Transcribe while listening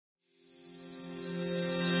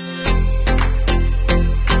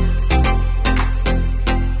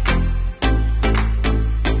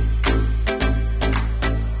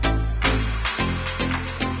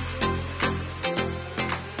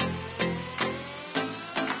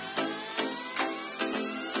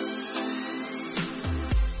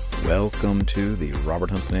Welcome to the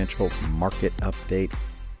Robert Hunt Financial Market Update.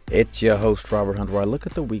 It's your host, Robert Hunt, where I look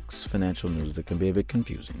at the week's financial news that can be a bit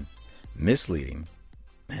confusing, misleading,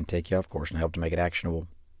 and take you off course and help to make it actionable,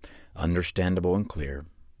 understandable, and clear.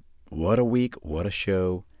 What a week, what a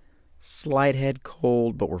show. Slight head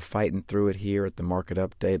cold, but we're fighting through it here at the Market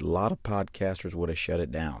Update. A lot of podcasters would have shut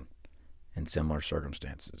it down in similar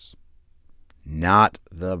circumstances. Not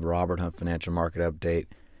the Robert Hunt Financial Market Update.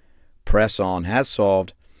 Press on has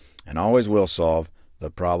solved and always will solve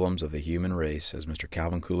the problems of the human race, as Mr.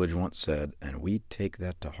 Calvin Coolidge once said, and we take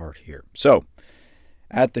that to heart here. So,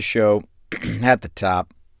 at the show, at the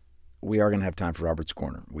top, we are going to have time for Robert's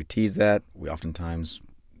Corner. We tease that. We oftentimes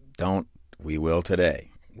don't. We will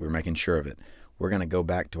today. We're making sure of it. We're going to go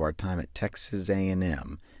back to our time at Texas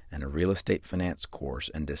A&M and a real estate finance course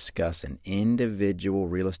and discuss an individual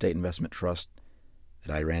real estate investment trust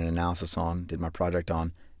that I ran an analysis on, did my project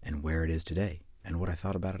on, and where it is today, and what I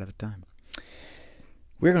thought about it at the time.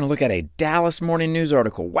 We're going to look at a Dallas Morning News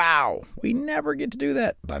article. Wow, we never get to do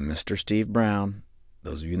that, by Mr. Steve Brown.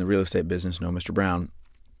 Those of you in the real estate business know Mr. Brown.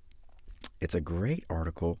 It's a great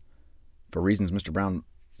article for reasons Mr. Brown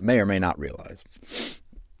may or may not realize.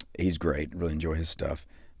 He's great, really enjoy his stuff.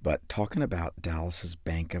 But talking about Dallas's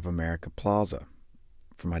Bank of America Plaza.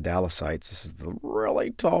 For my Dallas sites, this is the really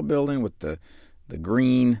tall building with the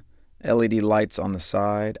green LED lights on the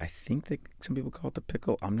side. I think that some people call it the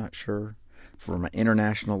pickle. I'm not sure. For my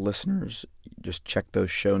international listeners, just check those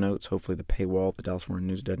show notes. Hopefully the paywall at the Dallas Morning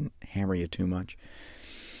News doesn't hammer you too much.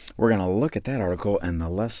 We're going to look at that article and the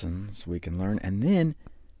lessons we can learn, and then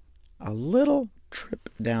a little trip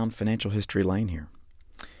down financial history lane here.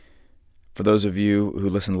 For those of you who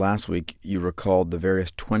listened last week, you recalled the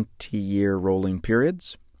various 20-year rolling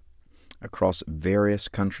periods across various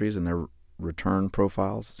countries and their return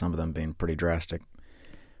profiles, some of them being pretty drastic.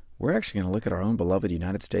 We're actually going to look at our own beloved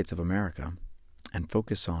United States of America and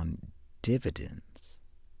focus on dividends.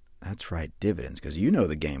 That's right, dividends, because you know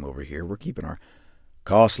the game over here. We're keeping our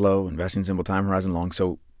costs low, investing simple, time horizon long.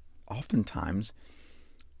 So oftentimes,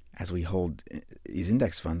 as we hold these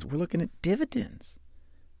index funds, we're looking at dividends.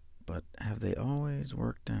 But have they always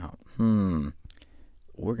worked out? We're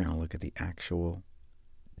going to look at the actual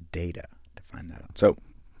data to find that out. So,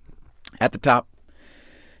 at the top,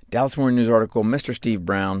 Dallas Morning News article, Mr. Steve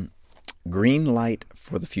Brown, green light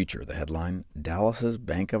for the future. The headline, Dallas's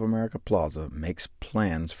Bank of America Plaza makes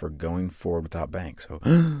plans for going forward without banks. So,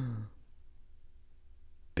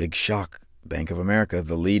 big shock. Bank of America,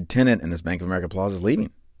 the lead tenant in this Bank of America Plaza, is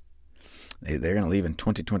leaving. They're going to leave in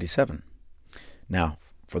 2027. Now,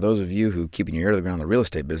 for those of you who keeping your ear to the ground in the real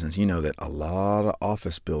estate business, you know that a lot of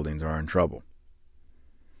office buildings are in trouble.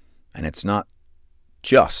 And it's not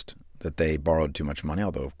just that they borrowed too much money,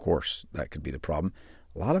 although, of course, that could be the problem.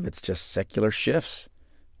 A lot of it's just secular shifts.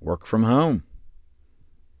 Work from home.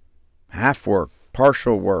 Half work.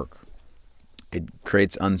 Partial work. It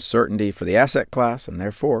creates uncertainty for the asset class and,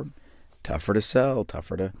 therefore, tougher to sell,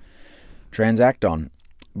 tougher to transact on.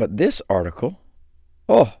 But this article,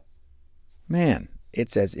 oh, man,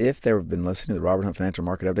 it's as if they've been listening to the Robert Hunt Financial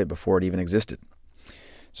Market Update before it even existed.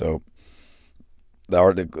 So, the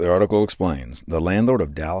article explains, the landlord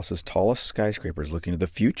of Dallas's tallest skyscraper is looking to the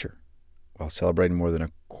future while celebrating more than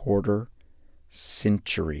a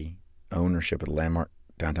quarter-century ownership of the landmark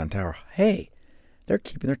downtown tower. Hey, they're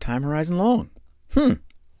keeping their time horizon long. The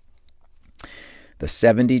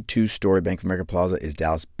 72-story Bank of America Plaza is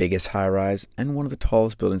Dallas' biggest high-rise and one of the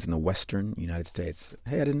tallest buildings in the western United States.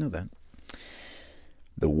 Hey, I didn't know that.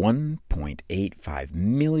 The 1.85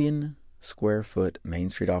 million square foot Main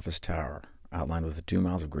Street office tower, outlined with the 2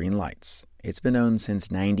 miles of green lights. It's been owned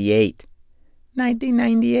since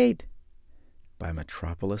 1998, by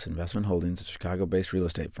Metropolis Investment Holdings, a Chicago-based real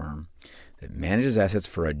estate firm that manages assets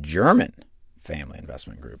for a German family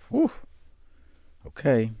investment group. Whew.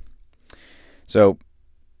 Okay. So,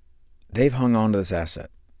 they've hung on to this asset.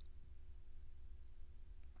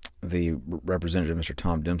 The representative, Mr.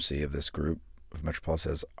 Tom Dempsey of this group, of Metropolis,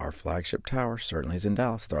 says, our flagship tower certainly is in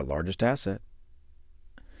Dallas. It's our largest asset.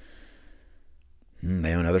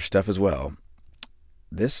 They own other stuff as well.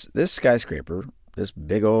 This skyscraper, this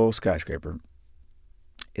big old skyscraper,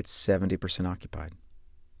 it's 70% occupied.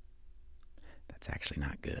 That's actually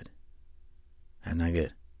not good. That's not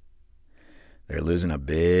good. They're losing a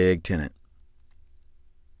big tenant.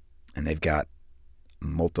 And they've got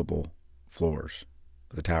multiple floors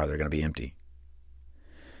of the tower. They're going to be empty.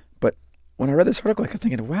 But when I read this article, I kept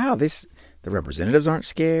thinking, wow, the representatives aren't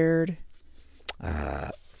scared.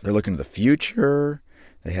 They're looking to the future.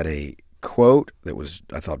 They had a quote that was,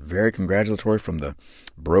 I thought, very congratulatory from the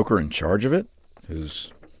broker in charge of it,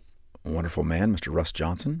 who's a wonderful man, Mr. Russ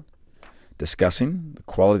Johnson. discussing the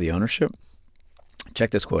quality of the ownership. Check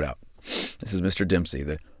this quote out. This is Mr. Dempsey,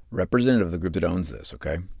 the representative of the group that owns this,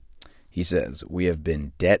 okay? He says, "We have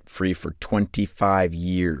been debt-free for 25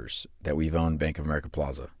 years that we've owned Bank of America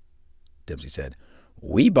Plaza." Dempsey said,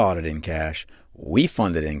 "We bought it in cash. We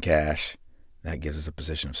funded it in cash. That gives us a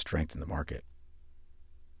position of strength in the market."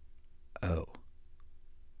 Oh.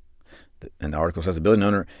 And the article says the building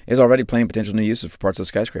owner is already planning potential new uses for parts of the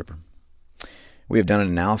skyscraper. "We have done an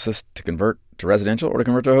analysis to convert to residential or to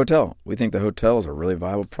convert to a hotel. We think the hotel is a really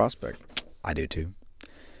viable prospect." I do too.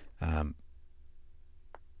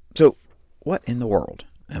 So what in the world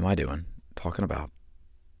am I doing talking about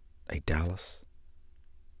a Dallas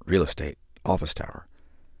real estate office tower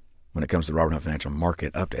when it comes to the Robert Hunt Financial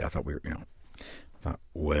Market Update? I thought we were,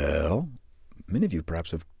 well, many of you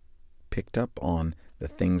perhaps have picked up on the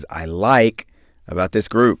things I like about this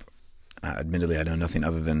group. Admittedly, I know nothing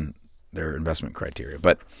other than their investment criteria,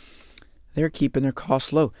 but they're keeping their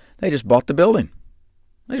costs low. They just bought the building.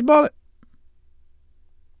 They just bought it.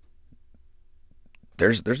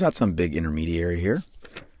 There's not some big intermediary here.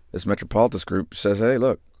 This Metropolitan group says, hey,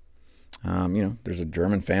 look, there's a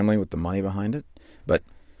German family with the money behind it, but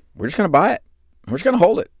we're just going to buy it. We're just going to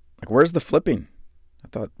hold it. Like, where's the flipping? I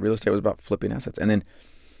thought real estate was about flipping assets. And then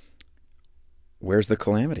where's the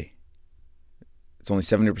calamity? It's only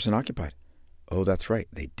 70% occupied. Oh, that's right.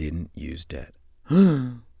 They didn't use debt.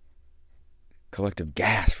 Collective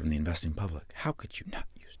gas from the investing public. How could you not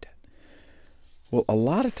use debt? Well, a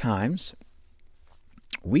lot of times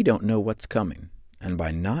we don't know what's coming. And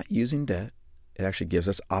by not using debt, it actually gives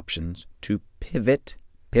us options to pivot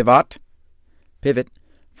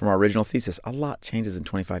from our original thesis. A lot changes in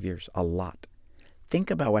 25 years. A lot.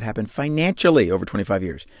 Think about what happened financially over 25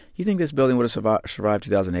 years. You think this building would have survived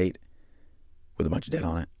 2008 with a bunch of debt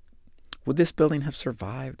on it? Would this building have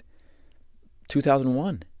survived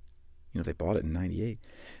 2001? They bought it in 98.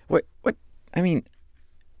 What? I mean,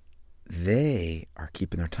 they are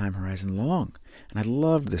keeping their time horizon long. And I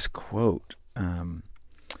love this quote.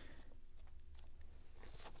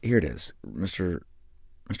 Here it is. Mr.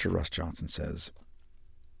 Russ Johnson says,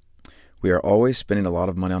 "We are always spending a lot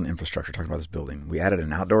of money on infrastructure," talking about this building. "We added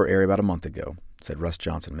an outdoor area about a month ago," said Russ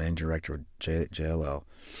Johnson, managing director of JLL.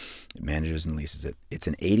 It manages and leases it. "It's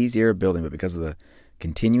an 80s era building, but because of the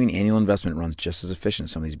continuing annual investment, it runs just as efficient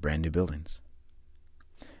as some of these brand new buildings."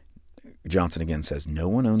 Johnson again says, "No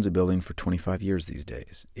one owns a building for 25 years these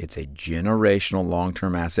days. It's a generational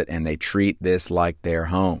long-term asset, and they treat this like their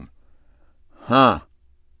home."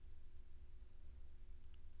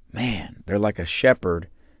 Man, they're like a shepherd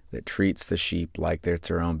that treats the sheep like it's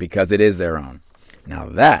their own because it is their own. Now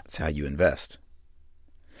that's how you invest.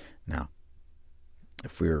 Now,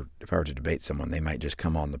 if I were to debate someone, they might just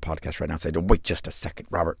come on the podcast right now and say, "Wait just a second,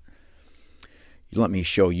 Robert. You let me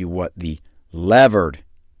show you what the levered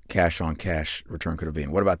cash-on-cash return could have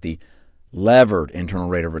been. What about the levered internal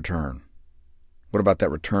rate of return? What about that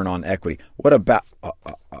return on equity? What about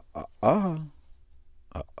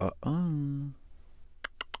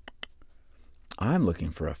I'm looking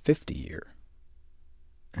for a 50-year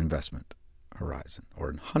investment horizon or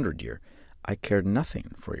a 100-year. I cared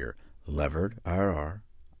nothing for your levered IRR.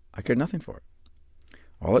 I cared nothing for it.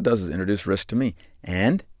 All it does is introduce risk to me.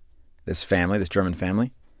 And this family, this German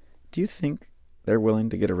family, do you think they're willing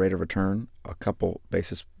to get a rate of return a couple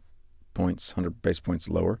basis points, 100 basis points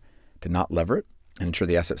lower to not lever it and ensure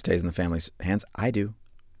the asset stays in the family's hands? I do.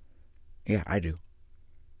 Yeah, I do.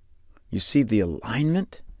 You see the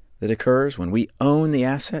alignment that occurs when we own the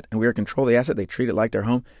asset and we are in control of the asset. They treat it like their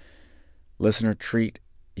home. Listener, treat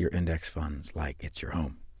your index funds like it's your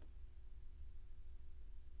home.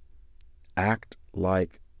 Act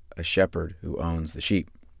like a shepherd who owns the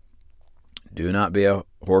sheep. Do not be a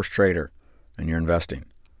horse trader in your investing.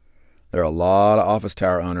 There are a lot of office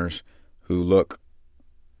tower owners who look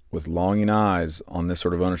with longing eyes on this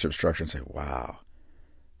sort of ownership structure and say, wow,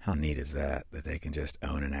 how neat is that they can just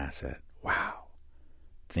own an asset. Wow.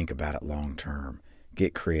 Think about it long term.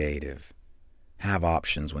 Get creative. Have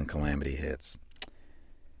options when calamity hits.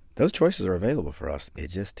 Those choices are available for us. It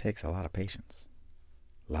just takes a lot of patience.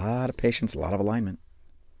 A lot of patience, a lot of alignment.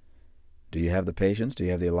 Do you have the patience? Do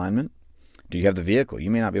you have the alignment? Do you have the vehicle? You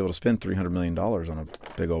may not be able to spend $300 million on a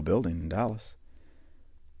big old building in Dallas.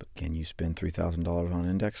 But can you spend $3,000 on an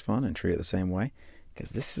index fund and treat it the same way?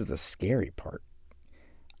 Because this is the scary part.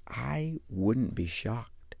 I wouldn't be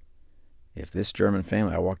shocked if this German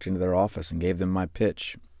family, I walked into their office and gave them my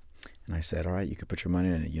pitch. And I said, all right, you could put your money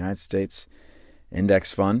in a United States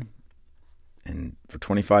index fund. And for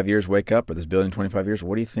 25 years, wake up, or this building 25 years,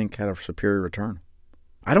 what do you think had a superior return?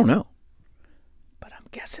 I don't know. But I'm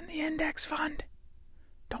guessing the index fund.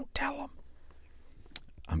 Don't tell them.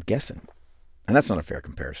 I'm guessing. And that's not a fair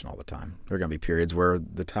comparison all the time. There are going to be periods where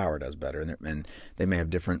the tower does better, and they may have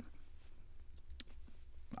different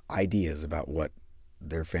ideas about what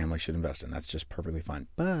their family should invest in. That's just perfectly fine.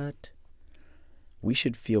 But we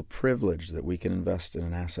should feel privileged that we can invest in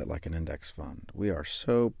an asset like an index fund. We are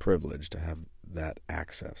so privileged to have that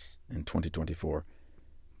access in 2024.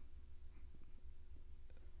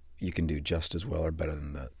 You can do just as well or better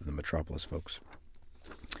than the Metropolis folks.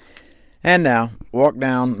 And now, walk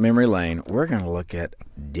down memory lane. We're going to look at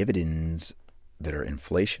dividends that are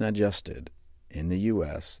inflation adjusted in the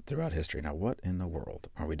U.S. throughout history. Now, what in the world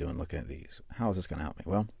are we doing looking at these? How is this going to help me?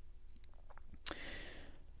 Well,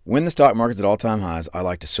 when the stock market's at all-time highs, I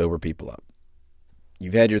like to sober people up.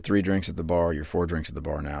 You've had your 3 drinks at the bar, your 4 drinks at the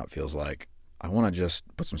bar now, it feels like. I want to just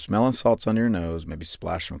put some smelling salts under your nose, maybe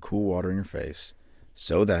splash some cool water in your face,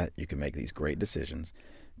 so that you can make these great decisions.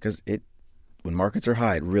 Because when markets are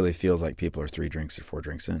high, it really feels like people are 3 drinks or 4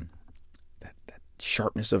 drinks in. That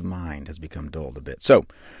sharpness of mind has become dulled a bit. So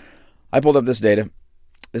I pulled up this data.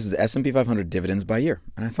 This is S&P 500 dividends by year.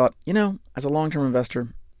 And I thought, as a long-term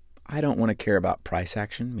investor, I don't want to care about price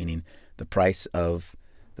action, meaning the price of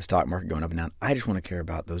the stock market going up and down. I just want to care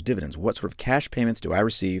about those dividends. What sort of cash payments do I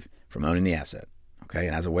receive from owning the asset? Okay,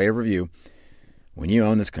 and as a way of review, when you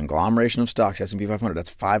own this conglomeration of stocks, S&P 500, that's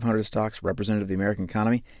 500 stocks representative of the American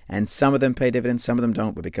economy, and some of them pay dividends, some of them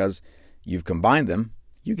don't, but because you've combined them,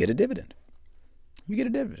 you get a dividend. You get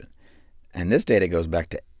a dividend. And this data goes back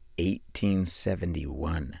to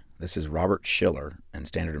 1871. This is Robert Shiller and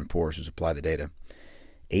Standard & Poor's who supply the data.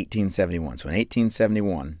 1871. So in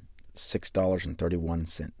 1871, $6.31.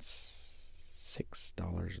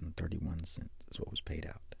 $6.31 is what was paid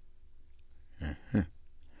out.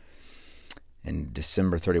 In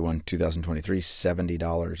December 31, 2023,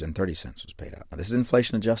 $70.30 was paid out. Now, this is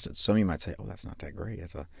inflation adjusted. Some of you might say, "Oh, that's not that great.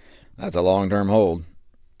 That's a long-term hold."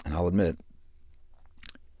 And I'll admit,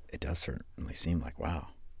 it does certainly seem like, wow,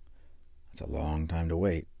 that's a long time to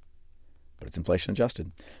wait. But it's inflation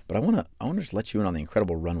adjusted. But I want to just let you in on the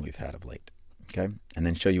incredible run we've had of late, okay? And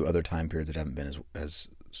then show you other time periods that haven't been as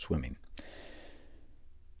swimming.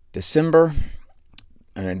 December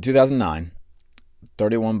in 2009,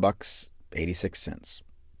 $31.86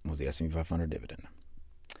 was the S&P 500 dividend.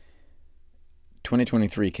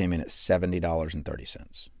 2023 came in at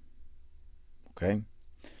 $70.30. Okay,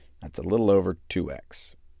 that's a little over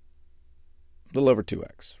 2x. A little over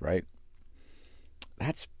 2x, right?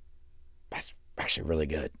 That's actually really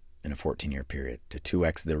good in a 14-year period to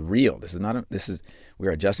 2x the real. We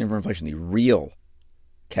are adjusting for inflation. The real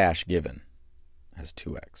cash given has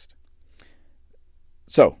 2x'd.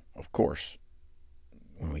 So, of course,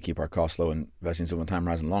 when we keep our costs low and investing simple time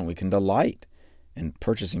horizon long, we can delight in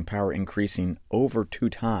purchasing power increasing over 2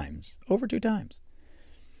 times. Over 2 times.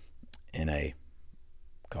 In a,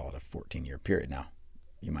 call it a 14-year period. Now,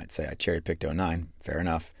 you might say I cherry-picked 09. Fair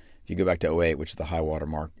enough. If you go back to 08, which is the high water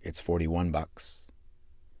mark, it's $41.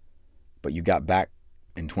 But you got back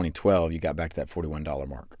in 2012, you got back to that $41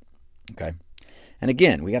 mark. Okay? And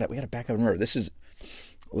again, we got to back up and remember, this is,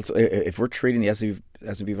 if we're treating the S&P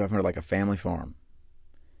 500 like a family farm,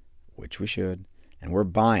 which we should, and we're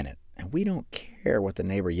buying it, and we don't care what the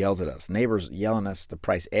neighbor yells at us. Neighbors yelling us the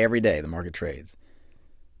price every day the market trades.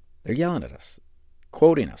 They're yelling at us,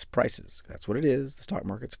 quoting us prices. That's what it is. The stock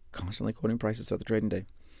market's constantly quoting prices throughout the trading day.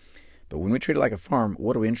 But when we treat it like a farm,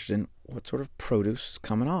 what are we interested in? What sort of produce is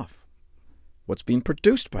coming off? What's being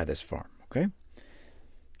produced by this farm, okay?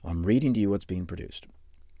 Well, I'm reading to you what's being produced.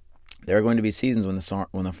 There are going to be seasons when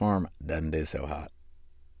the farm doesn't do so hot.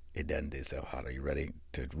 It doesn't do so hot. Are you ready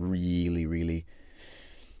to really, really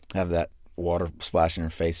have that water splash in your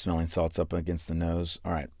face, smelling salts up against the nose?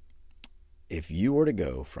 All right. If you were to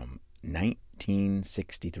go from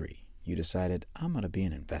 1963, you decided, I'm going to be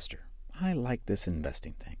an investor. I like this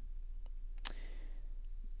investing thing.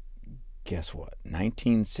 Guess what?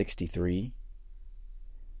 1963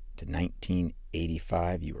 to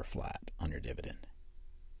 1985, you were flat on your dividend.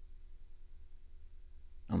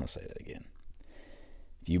 I'm going to say that again.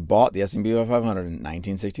 If you bought the S&P 500 in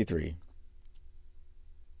 1963,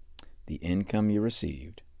 the income you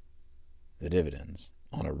received, the dividends,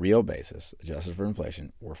 on a real basis, adjusted for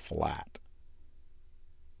inflation, were flat.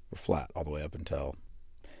 Were flat all the way up until,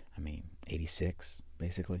 86,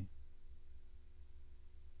 basically.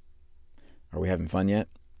 Are we having fun yet?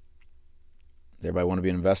 Does everybody want to be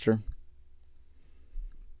an investor?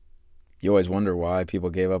 You always wonder why people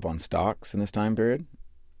gave up on stocks in this time period.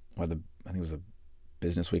 Why I think it was a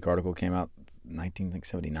Business Week article came out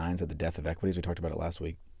 1979, said the death of equities. We talked about it last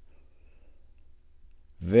week.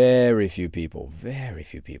 Very few people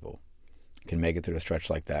can make it through a stretch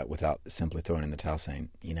like that without simply throwing in the towel saying,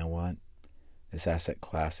 you know what, this asset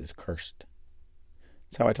class is cursed.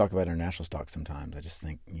 That's how I talk about international stocks sometimes. I just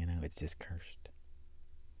think, it's just cursed.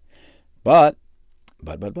 But,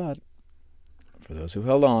 for those who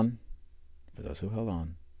held on, and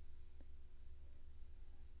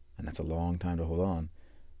that's a long time to hold on,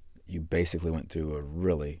 you basically went through a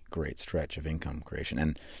really great stretch of income creation.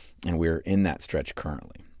 And we're in that stretch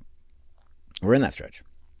currently. We're in that stretch.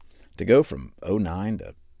 To go from 09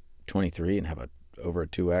 to 23 and have over a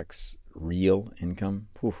 2x real income,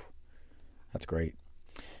 that's great.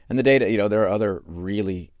 And the data, there are other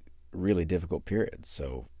really, really difficult periods.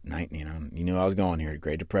 So, I was going here,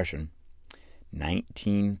 Great Depression,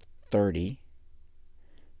 1930,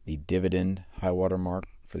 the dividend high water mark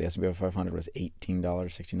for the S&P 500 was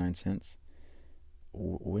 $18.69.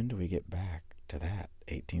 When do we get back to that?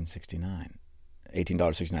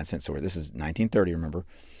 $18.69. So this is 1930, remember.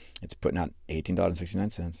 It's putting out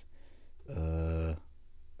 $18.69.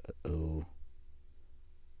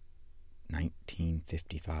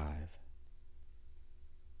 1955.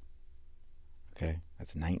 Okay,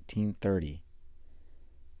 that's 1930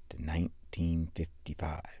 to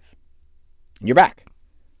 1955. And you're back.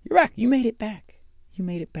 You made it back. You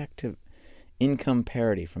made it back to income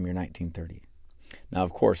parity from your 1930. Now,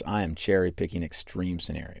 of course, I am cherry picking extreme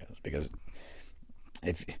scenarios because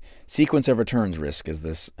if sequence of returns risk is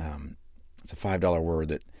this, it's a $5 word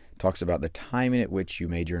that talks about the timing at which you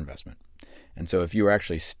made your investment. And so if you were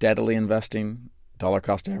actually steadily investing, dollar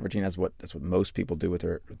cost averaging, that's what most people do with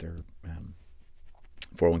their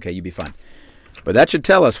 401k, you'd be fine. But that should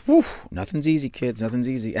tell us, nothing's easy, kids, nothing's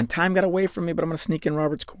easy. And time got away from me, but I'm going to sneak in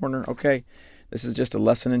Robert's corner. Okay, this is just a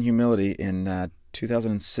lesson in humility. In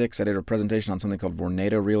 2006, I did a presentation on something called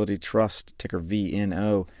Vornado Realty Trust, ticker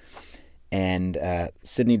VNO. And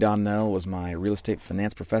Sydney Donnell was my real estate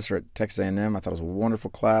finance professor at Texas A&M. I thought it was a wonderful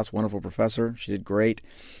class, wonderful professor. She did great.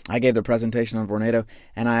 I gave the presentation on Vornado,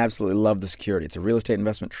 and I absolutely love the security. It's a real estate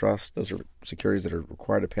investment trust. Those are securities that are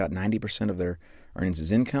required to pay out 90% of their earnings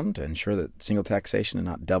as income to ensure that single taxation and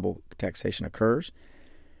not double taxation occurs.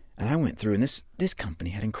 And I went through, and this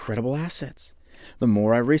company had incredible assets. The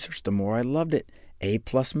more I researched, the more I loved it.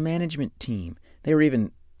 A-plus management team. They were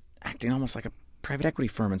even acting almost like a private equity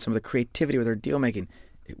firm, and some of the creativity with their deal making.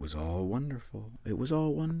 It was all wonderful. Let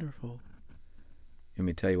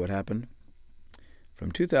me tell you what happened.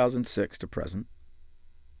 From 2006 to present,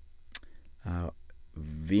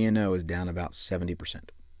 VNO is down about 70%.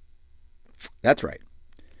 That's right.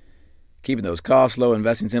 Keeping those costs low,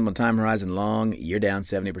 investing simple, and time horizon long, you're down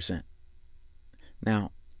 70%.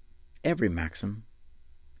 Now, every maxim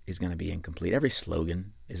is going to be incomplete. Every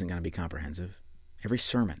slogan isn't going to be comprehensive. Every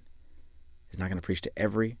sermon is not going to preach to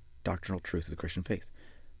every doctrinal truth of the Christian faith.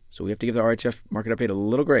 So we have to give the RHF market update a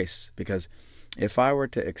little grace, because if I were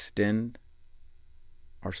to extend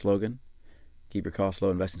our slogan, keep your costs low,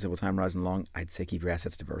 invest in simple, time horizon long, I'd say keep your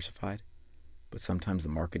assets diversified. But sometimes the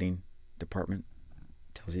marketing department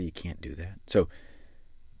tells you can't do that. So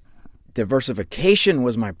diversification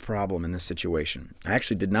was my problem in this situation. I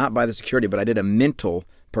actually did not buy the security, but I did a mental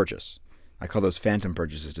purchase. I call those phantom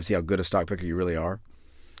purchases to see how good a stock picker you really are.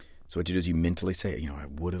 So what you do is you mentally say, I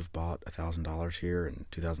would have bought $1,000 here in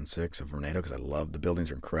 2006 of Vornado because I love the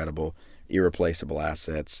buildings are incredible, irreplaceable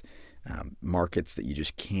assets, markets that you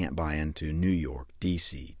just can't buy into, New York,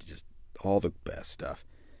 D.C., just all the best stuff.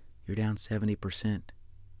 You're down 70%.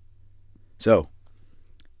 So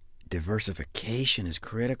diversification is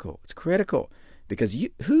critical. It's critical because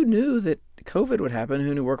who knew that COVID would happen?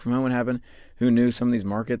 Who knew work from home would happen? Who knew some of these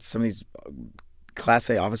markets, some of these Class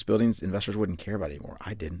A office buildings, investors wouldn't care about anymore?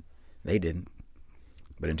 I didn't. They didn't.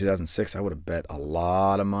 But in 2006, I would have bet a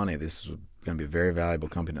lot of money this was going to be a very valuable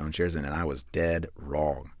company to own shares in, and I was dead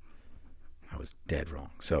wrong.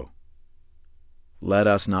 So let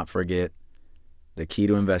us not forget the key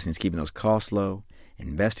to investing is keeping those costs low,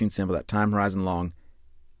 investing simple, that time horizon long,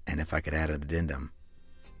 and if I could add an addendum,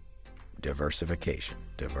 diversification.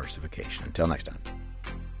 Until next time.